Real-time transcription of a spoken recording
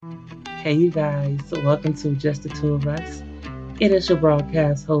Hey, you guys, welcome to Just the Two of Us. It is your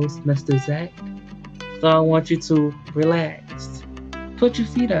broadcast host, Mr. Zach. So I want you to relax, put your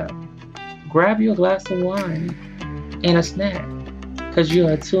feet up, grab your glass of wine and a snack, because you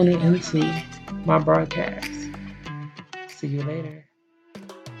are tuning into my broadcast. See you later.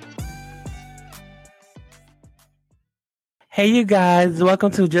 Hey, you guys,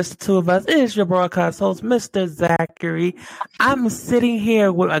 welcome to Just the Two of Us. It is your broadcast host, Mr. Zachary. I'm sitting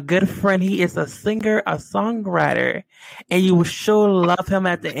here with a good friend. He is a singer, a songwriter, and you will sure love him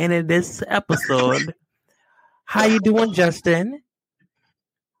at the end of this episode. How you doing, Justin?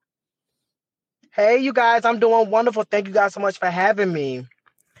 Hey, you guys, I'm doing wonderful. Thank you guys so much for having me.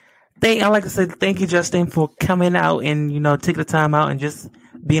 I'd like to say thank you, Justin, for coming out and, taking the time out and just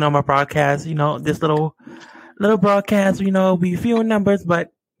being on my broadcast. This little broadcast, be few in numbers,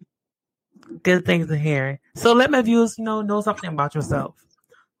 but good things to hear. So let my viewers, know something about yourself.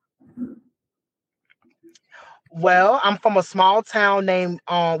 Well, I'm from a small town named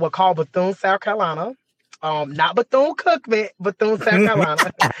we're called Bethune, South Carolina. Not Bethune-Cookman, Bethune, South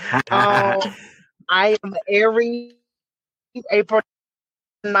Carolina. I am Aries, April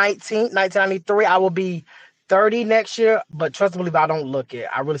 19th, 1993. I will be 30 next year, but trust me, believe I don't look it.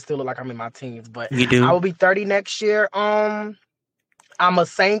 I really still look like I'm in my teens, but You do? I will be 30 next year. I'm a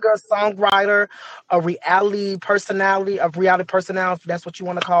singer, songwriter, a reality personality, if that's what you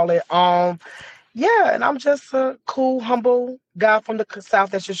want to call it. Yeah, and I'm just a cool, humble guy from the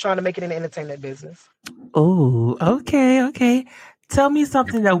South that's just trying to make it in the entertainment business. Oh, okay. Tell me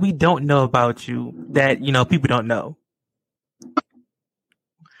something that we don't know about you that, people don't know.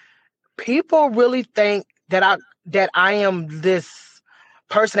 People really think that I am this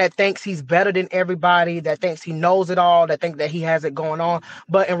person that thinks he's better than everybody, that thinks he knows it all, that think that he has it going on.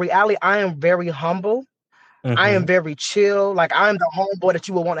 But in reality, I am very humble. Mm-hmm. I am very chill. Like, I'm the homeboy that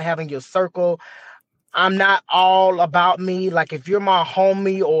you would want to have in your circle. I'm not all about me. Like, if you're my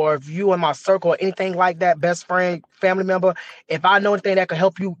homie or if you in my circle or anything like that, best friend, family member, if I know anything that can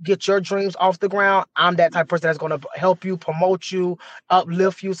help you get your dreams off the ground, I'm that type of person that's going to help you, promote you,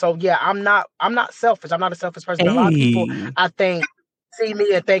 uplift you. So yeah, I'm not selfish. I'm not a selfish person. Hey. A lot of people, I think, see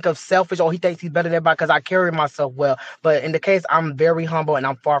me and think of selfish, or he thinks he's better than everybody because I carry myself well. But in the case, I'm very humble and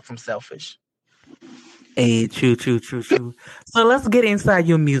I'm far from selfish. Hey, true. So let's get inside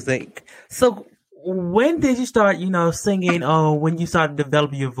your music. So when did you start, singing, or when you started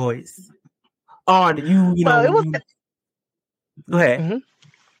developing your voice? Or you Well, it was... Go ahead. Mm-hmm.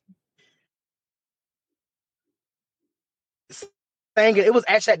 Singing, it was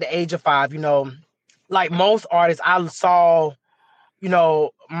actually at the age of 5, like most artists. I saw,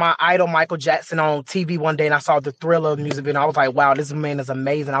 my idol Michael Jackson on TV one day, and I saw the Thriller music video. I was like, wow, this man is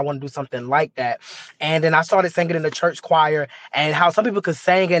amazing. I want to do something like that. And then I started singing in the church choir, and how some people could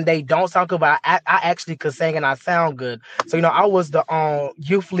sing and they don't sound good, but I actually could sing and I sound good. So, I was the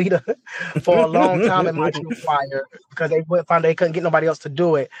youth leader for a long time in my youth choir because they couldn't get nobody else to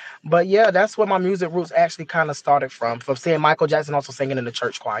do it. But yeah, that's where my music roots actually kind of started from seeing Michael Jackson also singing in the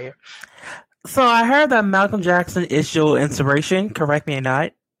church choir. So I heard that Malcolm Jackson is your inspiration. Correct me or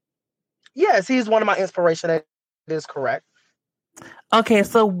not? Yes, he's one of my inspiration. That is correct. Okay,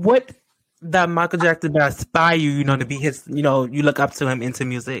 so what that Michael Jackson that inspire you, to be his, you look up to him into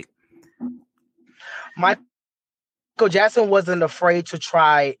music? Michael Jackson wasn't afraid to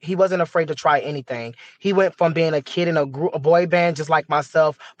try. He wasn't afraid to try anything. He went from being a kid in a boy band just like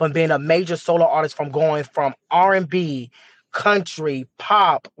myself, from being a major solo artist, from going from R&B, country,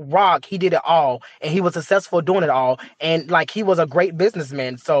 pop, rock. He did it all, and he was successful doing it all. And like, he was a great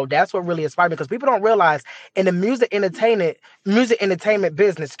businessman. So that's what really inspired me, because people don't realize in the music entertainment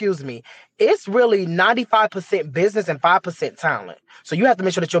business, it's really 95% business and 5% talent. So you have to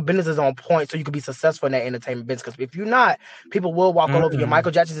make sure that your business is on point so you can be successful in that entertainment business. Because if you're not, people will walk all over you.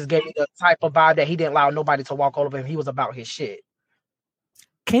 Michael Jackson just gave me the type of vibe that he didn't allow nobody to walk all over him. He was about his shit.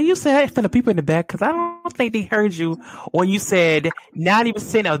 Can you say that for the people in the back? Because I don't think they heard you when you said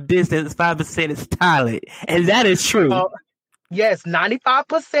 90% of business, 5% is talent. And that is true. Yes,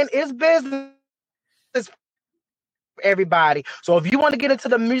 95% is business, everybody. So if you want to get into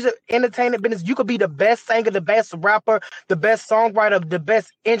the music entertainment business, you could be the best singer, the best rapper, the best songwriter, the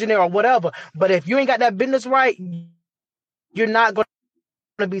best engineer, or whatever. But if you ain't got that business right, you're not going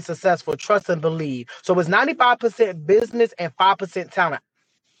to be successful. Trust and believe. So it's 95% business and 5% talent.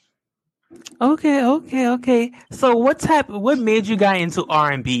 Okay. So what made you get into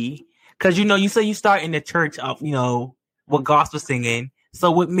R&B? Because, you say you start in the church of, with gospel singing. So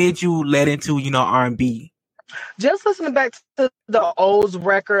what made you led into, R&B? Just listening back to the old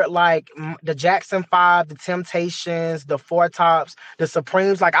record, like the Jackson 5, the Temptations, the Four Tops, the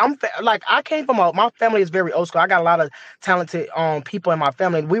Supremes. Like like I came from my family is very old school. I got a lot of talented people in my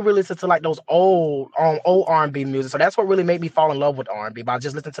family. We really listen to like those old R&B music. So that's what really made me fall in love with R&B by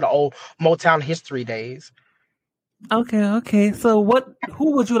just listening to the old Motown history days. Okay. So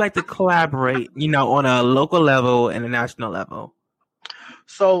who would you like to collaborate, on a local level and a national level?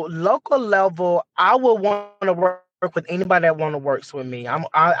 So local level, I would want to work with anybody that want to work with me.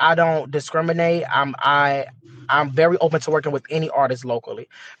 I don't discriminate. I'm very open to working with any artist locally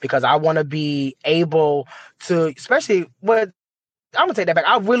because I want to be able to, especially with. I'm gonna take that back.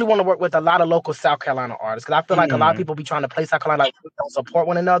 I really want to work with a lot of local South Carolina artists because I feel like a lot of people be trying to play South Carolina like we don't support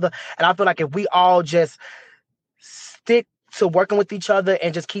one another, and I feel like if we all just stick to working with each other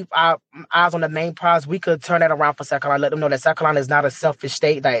and just keep our eyes on the main prize, we could turn that around for South Carolina. Let them know that South Carolina is not a selfish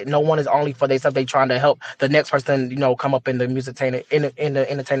state. That no one is only for themselves. They trying to help the next person, come up in the music in the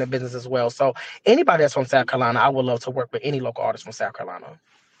entertainment business as well. So anybody that's from South Carolina, I would love to work with any local artist from South Carolina.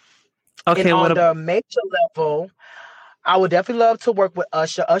 Okay, and on the major level, I would definitely love to work with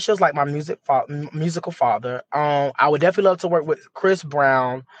Usher. Usher's like my musical father. I would definitely love to work with Chris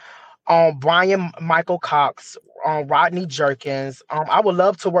Brown, Brian Michael Cox, Rodney Jerkins. I would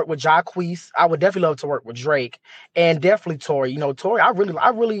love to work with Jacquees. I would definitely love to work with Drake, and definitely Tory. Tory. I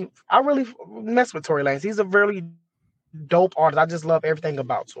really mess with Tory Lanez. He's a really dope artist. I just love everything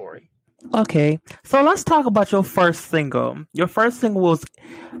about Tory. Okay, so let's talk about your first single. Your first single was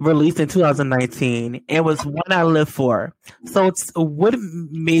released in 2019. It was "One I Live For." So, what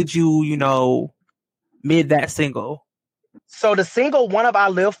made you, made that single? So the single "One I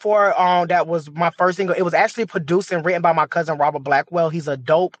Live For," that was my first single. It was actually produced and written by my cousin Robert Blackwell. He's a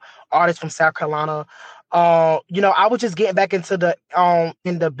dope artist from South Carolina. I was just getting back into the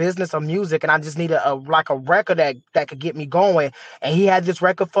in the business of music, and I just needed a record that could get me going. And he had this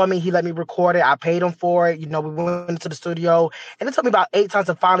record for me. He let me record it. I paid him for it. We went into the studio, and it took me about 8 times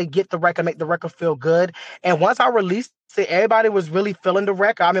to finally get the record, make the record feel good. And once I released it, everybody was really feeling the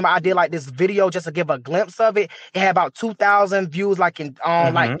record. I remember I did like this video just to give a glimpse of it. It had about 2,000 views, like in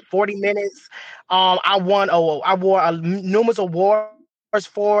like 40 minutes. I won numerous awards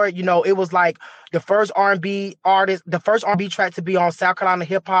for it. It was like the first R&B artist, the first R&B track to be on South Carolina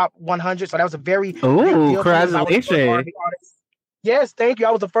Hip Hop 100. So that was a very big deal. Congratulations! Yes, thank you.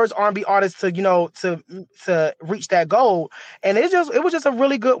 I was the first R&B artist to to reach that goal, and it was just a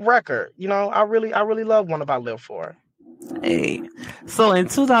really good record. I really love "One I Live For." Hey, so in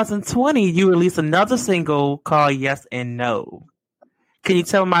 2020, you released another single called "Yes and No." Can you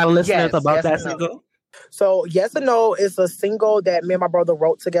tell my listeners about that single? So Yes and No is a single that me and my brother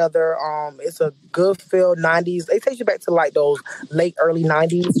wrote together. It's a good feel 90s. It takes you back to like those late early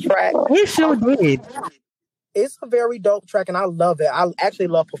 90s tracks. It sure did. It's a very dope track, and I love it. I actually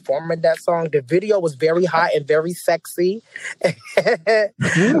love performing that song. The video was very hot and very sexy. That's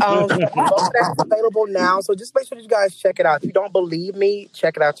available now, so just make sure that you guys check it out. If you don't believe me,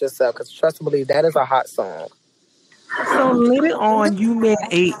 check it out yourself, because trust and believe, that is a hot song. So later on, you made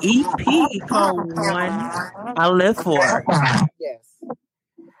a EP called "One I Live For." Yes.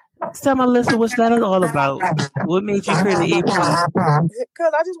 Tell my listener what that is all about. What made you create the EP?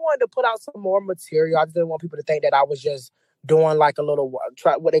 Because I just wanted to put out some more material. I just didn't want people to think that I was just doing like a little,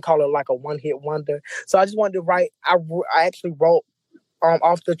 what they call it, like a one-hit wonder. So I just wanted to write. I actually wrote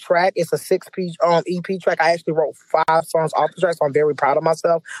off the track. It's a 6-piece EP track. I actually wrote 5 songs off the track, so I'm very proud of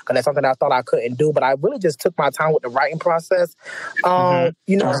myself because that's something I thought I couldn't do. But I really just took my time with the writing process. But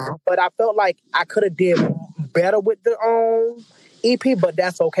I felt like I could have did better with the EP, but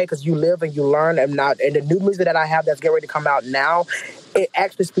that's okay because you live and you learn. And the new music that I have that's getting ready to come out now, it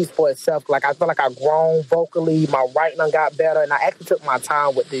actually speaks for itself. Like I feel like I've grown vocally, my writing got better, and I actually took my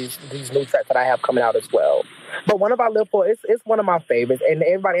time with these new tracks that I have coming out as well. But "One I Live For," it's one of my favorites. And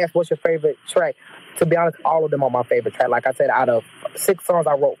everybody asks, what's your favorite track? To be honest, all of them are my favorite track. Like I said, out of 6 songs,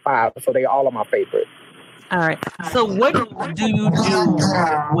 I wrote 5, so they all are my favorite. All right. So what do you do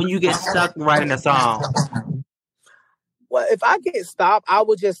when you get stuck writing a song? Well, if I get stopped, I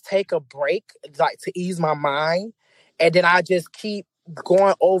would just take a break, like to ease my mind. And then I just keep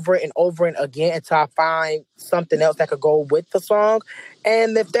going over it and over and again until I find something else that could go with the song.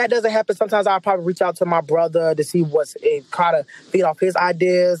 And if that doesn't happen, sometimes I'll probably reach out to my brother to see what's it, kind of feed off his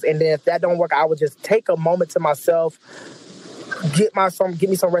ideas. And then if that don't work, I would just take a moment to myself, give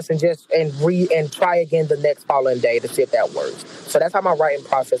me some rest and just and try again the next following day to see if that works. So that's how my writing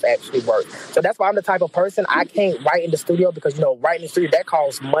process actually works. So that's why I'm the type of person I can't write in the studio because writing in the studio that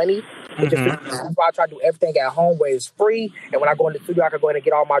costs money. That's why I try to do everything at home where it's free, and when I go in the studio, I can go in and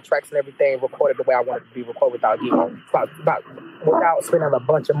get all my tracks and everything recorded the way I want it to be recorded without spending a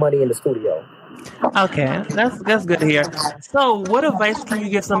bunch of money in the studio. Okay, that's good to hear. So, what advice can you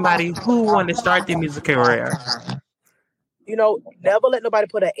give somebody who want to start their music career? Never let nobody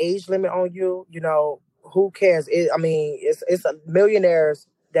put an age limit on you. Who cares? It's millionaires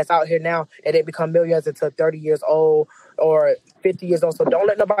that's out here now and they become millionaires until 30 years old or 50 years old. So don't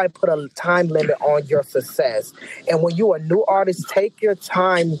let nobody put a time limit on your success. And when you're a new artist, take your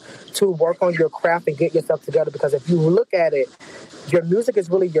time to work on your craft and get yourself together, because if you look at it, your music is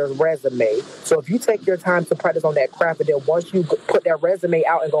really your resume. So if you take your time to practice on that craft, and then once you put that resume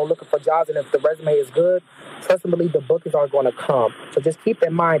out and go looking for jobs, and if the resume is good, trust and believe the bookings are going to come. So just keep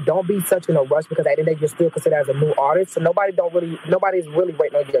in mind, don't be such in a rush, because at the end of the day, you're still considered as a new artist. So nobody's really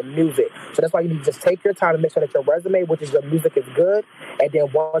waiting on your music. So that's why you need to just take your time and make sure that your resume, which is your music, is good. And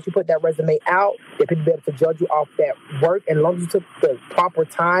then once you put that resume out, then people be able to judge you off that work. And as long as you took the proper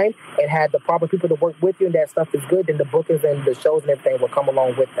time and had the proper people to work with you and that stuff is good, then the bookings and the shows and everything will come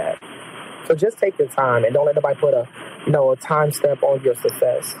along with that. So just take your time and don't let nobody put a time stamp on your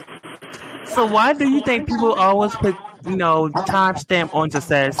success. So why do you think people always put, time stamp on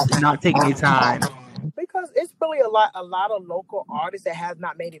success, not taking their time? Because it's really a lot of local artists that have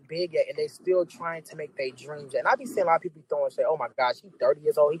not made it big yet, and they still trying to make their dreams. And I be seeing a lot of people throwing say, "Oh my gosh, he's 30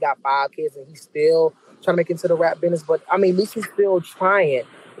 years old, he got 5 kids, and he's still trying to make it into the rap business." But I mean, at least he's still trying.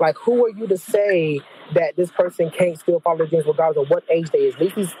 Like, who are you to say that this person can't still follow their dreams regardless of what age they is? At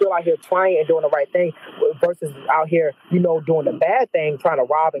least he's still out here trying and doing the right thing versus out here, doing the bad thing, trying to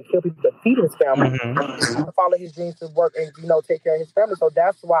rob and kill people to feed his family. To follow his dreams to work and, take care of his family. So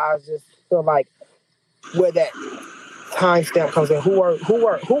that's why I just feel like where that timestamp comes in. Who are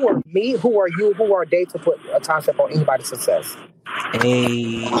me? Who are you? Who are they to put a timestamp on anybody's success?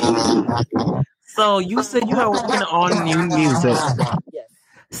 Hey. So you said you are working on new music. Yes.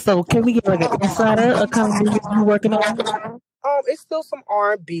 So can we get like an insider of kind of music you working on? It's still some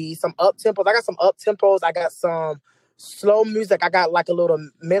R&B, some up tempos. I got some up tempos. I got some slow music. I got like a little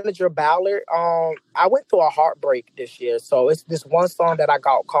miniature ballad. I went through a heartbreak this year, so it's this one song that I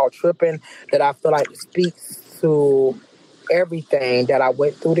got called "Trippin" that I feel like speaks to everything that I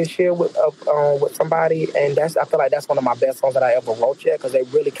went through this year with somebody, and I feel like that's one of my best songs that I ever wrote yet, because they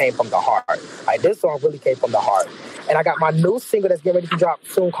really came from the heart. Like, this song really came from the heart. And I got my new single that's getting ready to drop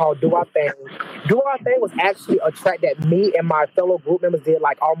soon called "Do Our Thing." "Do Our Thing" was actually a track that me and my fellow group members did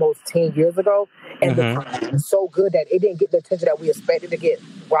like almost 10 years ago, and it was so good that it didn't get the attention that we expected to get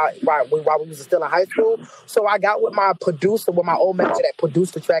while we were still in high school. So I got with my producer, with my old manager that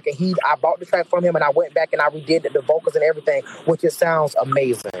produced the track, and I bought the track from him, and I went back and I redid the vocals and everything, which it sounds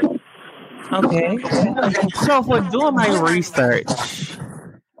amazing. Okay. So for doing my research,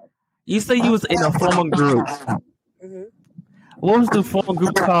 you said you was in a former group. What was the former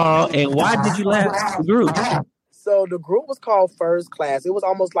group called, and why did you left the group? So the group was called First Class. It was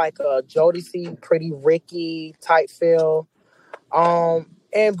almost like a Jodeci, Pretty Ricky type feel.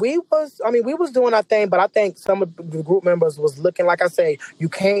 And we was doing our thing, but I think some of the group members was looking, like I say, you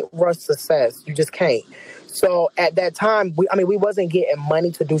can't rush success. You just can't. So at that time, we wasn't getting money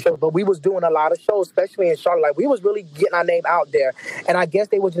to do shows, but we was doing a lot of shows, especially in Charlotte. Like, we was really getting our name out there. And I guess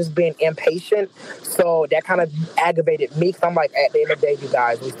they were just being impatient. So that kind of aggravated me, because I'm like, at the end of the day, you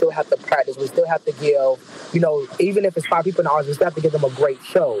guys, we still have to practice. We still have to give, even if it's 5 people in the audience, we still have to give them a great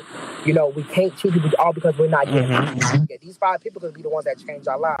show. We can't cheat people all because we're not getting money. These 5 people could be the ones that change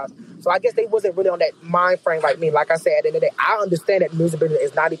our lives. So I guess they wasn't really on that mind frame like me. Like I said, at the end of the day, I understand that music business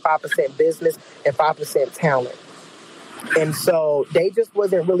is 95% business and 5% talent. And so they just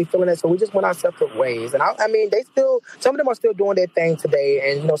wasn't really feeling it. So we just went our separate ways. And some of them are still doing their thing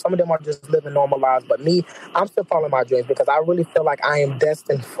today. And, some of them are just living normal lives. But me, I'm still following my dreams, because I really feel like I am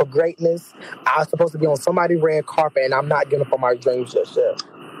destined for greatness. I was supposed to be on somebody's red carpet, and I'm not getting up on my dreams just yet.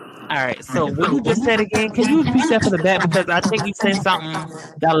 All right, so what you just said again, can you repeat that for the back? Because I think you said something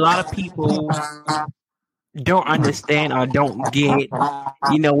that a lot of people don't understand or don't get,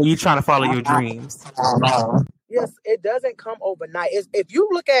 when you're trying to follow your dreams. Yes, it doesn't come overnight. If you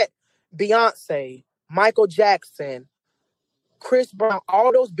look at Beyonce, Michael Jackson, Chris Brown,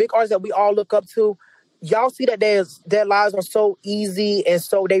 all those big artists that we all look up to, y'all see that their lives are so easy and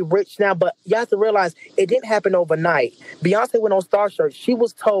so they rich now, but you have to realize it didn't happen overnight. Beyonce went on Star Search, she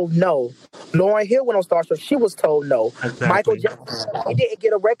was told no. Lauryn Hill went on Star Search, she was told no. Exactly. Michael Jackson, he didn't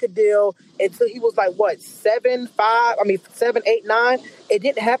get a record deal until he was like what, 7, 8, 9. It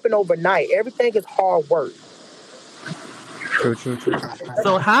didn't happen overnight. Everything is hard work. True.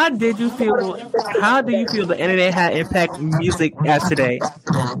 So how do you feel the internet had impacted music as today?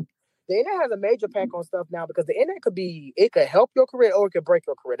 The internet has a major impact on stuff now because the internet it could help your career or it could break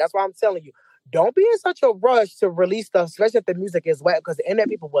your career. That's why I'm telling you, don't be in such a rush to release stuff, especially if the music is wet, because the internet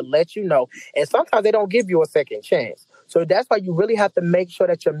people will let you know. And sometimes they don't give you a second chance. So that's why you really have to make sure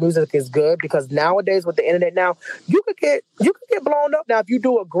that your music is good, because nowadays with the internet now, you could get blown up. Now, if you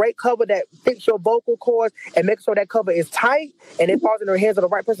do a great cover that fits your vocal cords and make sure that cover is tight and it falls in the hands of the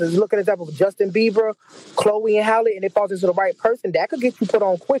right person. Look at an example of Justin Bieber, Chloe and Halle, and it falls into the right person, that could get you put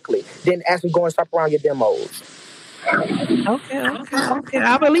on quickly than actually go and shop around your demos. Okay.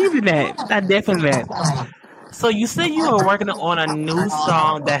 I believe in that. I definitely that. So you said you were working on a new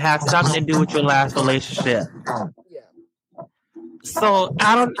song that has something to do with your last relationship. So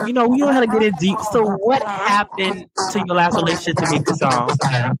we don't have to get in deep. So what happened to your last relationship to make the song?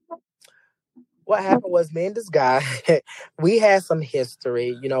 What happened was, me and this guy, we had some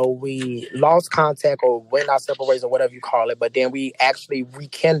history. We lost contact or went our separate ways or whatever you call it. But then we actually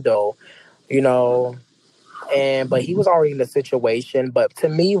rekindled, but he was already in a situation. But to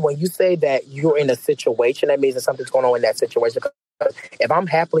me, when you say that you're in a situation, that means that something's going on in that situation. If I'm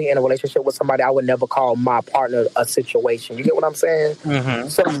happily in a relationship with somebody, I would never call my partner a situation. You get what I'm saying? Mm-hmm.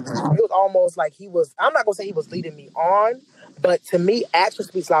 So it was almost like I'm not going to say he was leading me on, but to me, action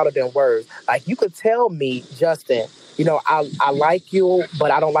speaks louder than words. Like, you could tell me, Justin, I like you, but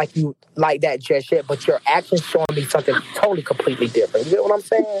I don't like you like that just yet. But your actions showing me something totally, completely different. You get what I'm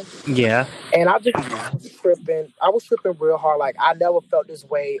saying? Yeah. And I was tripping. I was tripping real hard. Like, I never felt this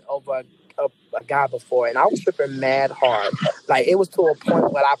way over a guy before, and I was tripping mad hard. Like, it was to a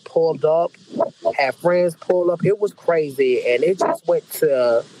point where I pulled up, had friends pull up. It was crazy, and it just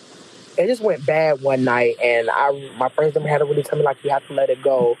went bad one night. And my friends had to really tell me, like, you have to let it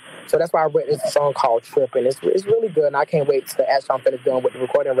go. So that's why I wrote this song called Trippin'. It's really good, and I can't wait to actually I'm finished doing with the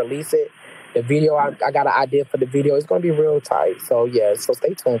recording and release it. The video, I got an idea for the video. It's going to be real tight. So yeah, so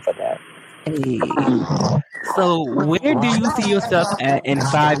stay tuned for that. Hey. So where do you see yourself at in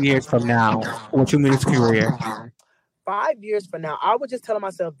 5 years from now with your music career? 5 years from now, I was just telling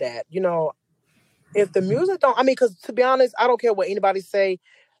myself that, if the music because to be honest, I don't care what anybody say.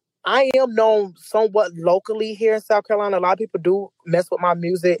 I am known somewhat locally here in South Carolina. A lot of people do mess with my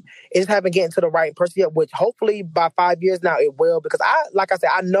music. It just haven't gotten to the right person yet, which hopefully by 5 years now it will, because I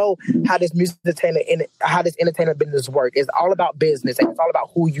know how this entertainment business works. It's all about business, and it's all about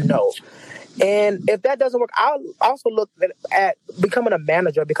who you know. And if that doesn't work, I'll also look at becoming a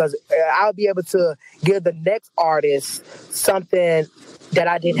manager, because I'll be able to give the next artist something that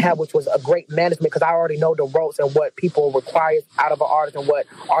I didn't have, which was a great management, because I already know the ropes and what people require out of an artist and what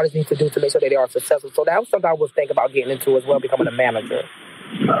artists need to do to make sure that they are successful. So that was something I was thinking about getting into as well, becoming a manager.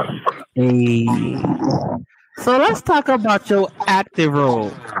 Hey. So let's talk about your active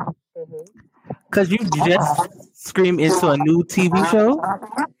role. Because you just screamed into a new TV show.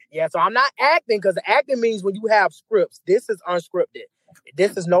 Yeah, so I'm not acting, because acting means when you have scripts. This is unscripted.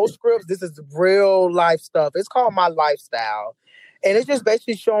 This is no scripts. This is real life stuff. It's called My Lifestyle. And it's just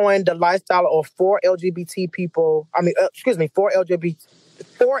basically showing the lifestyle of four LGBT people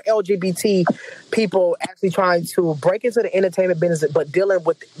actually trying to break into the entertainment business, but dealing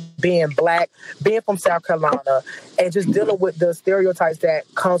with being Black, being from South Carolina, and just dealing with the stereotypes that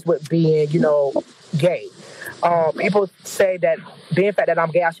comes with being, gay. People say that being fact that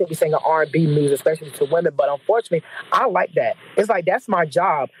I'm gay, I shouldn't be singing R&B music, especially to women. But unfortunately, I like that. It's like, that's my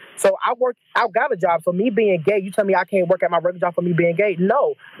job. So I've got a job. For me being gay, you tell me I can't work at my regular job for me being gay?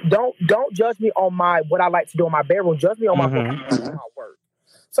 No, don't judge me on what I like to do in my bedroom. Judge me on my work.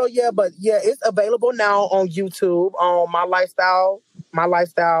 So it's available now on YouTube on My Lifestyle.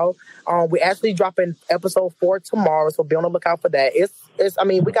 We're actually dropping episode 4 tomorrow, so be on the lookout for that.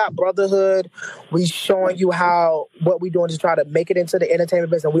 We got brotherhood. We showing you what we doing to try to make it into the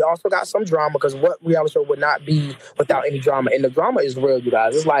entertainment business. We also got some drama, because what reality show would not be without any drama? And the drama is real, you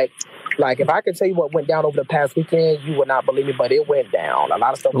guys. It's like if I could tell you what went down over the past weekend, you would not believe me, but it went down. A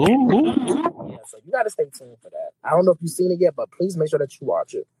lot of stuff. Yeah, so you got to stay tuned for that. I don't know if you've seen it yet, but please make sure that you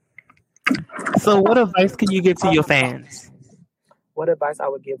watch it. So what advice can you give to your fans? What advice I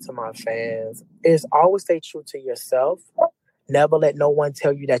would give to my fans is always stay true to yourself. Never let no one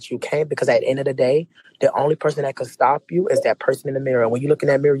tell you that you can't, because at the end of the day, the only person that can stop you is that person in the mirror. And when you look in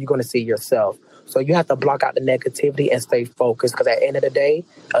that mirror, you're going to see yourself. So you have to block out the negativity and stay focused, because at the end of the day,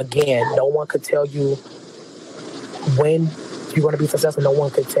 again, no one could tell you when you're going to be successful. No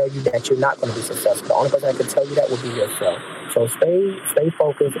one could tell you that you're not going to be successful. The only person that can tell you that will be yourself. So stay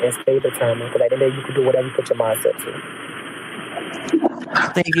focused and stay determined, because at the end of the day, you can do whatever you put your mindset to.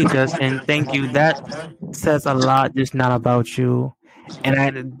 Thank you, Justin. Thank you. That says a lot, just not about you.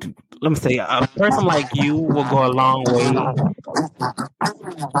 And let me say, a person like you will go a long way.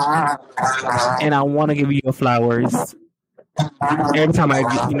 And I want to give you your flowers. Every time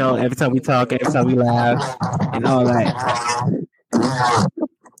every time we talk, every time we laugh, and all that.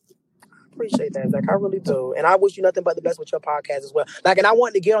 Appreciate that, Zach. I really do. And I wish you nothing but the best with your podcast as well. And I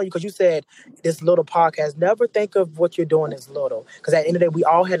wanted to get on you because you said this little podcast. Never think of what you're doing as little. Because at the end of the day, we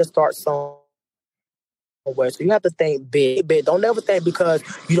all had to start somewhere. So you have to think big. Don't never think because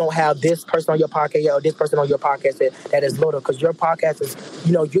you don't have this person on your podcast or this person on your podcast that is little. Because your podcast is,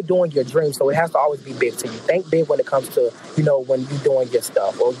 you're doing your dream. So it has to always be big to you. Think big when it comes to, when you're doing your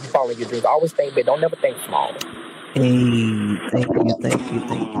stuff or you following your dreams. Always think big. Don't never think small. Hey, thank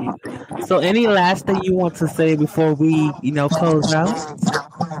you. So any last thing you want to say before we, close out?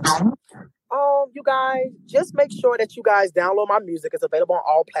 You guys, just make sure that you guys download my music. It's available on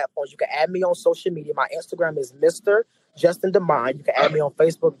all platforms. You can add me on social media. My Instagram is Mr. Justin Demond. You can add me on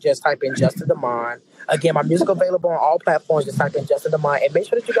Facebook. Just type in Justin Demond. Again, my music available on all platforms. Just type in Justin Demond. And make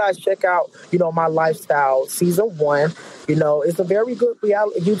sure that you guys check out, My Lifestyle Season 1. It's a very good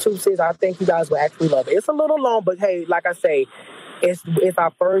reality YouTube series. I think you guys will actually love it. It's a little long, but hey, like I say, it's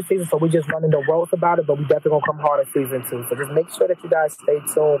our first season, so we're just running the ropes about it, but we definitely going to come hard in Season 2. So just make sure that you guys stay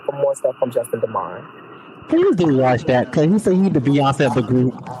tuned for more stuff from Justin Demond. Please do watch that, because he said he's the Beyonce of the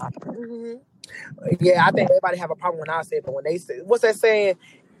group. Mm-hmm. Yeah, I think everybody have a problem when I say it, but when they say, what's that saying?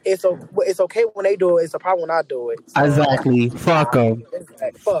 It's okay when they do it. It's a problem when I do it. So, exactly. Fuck them.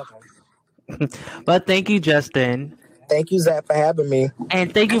 Fuck them. But thank you, Justin. Thank you, Zach, for having me.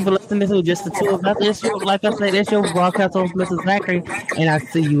 And thank you for listening to Just the Two of Us. Like I said, it's your broadcast host, Mr. Zachary. And I'll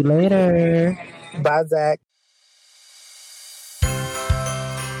see you later. Bye, Zach.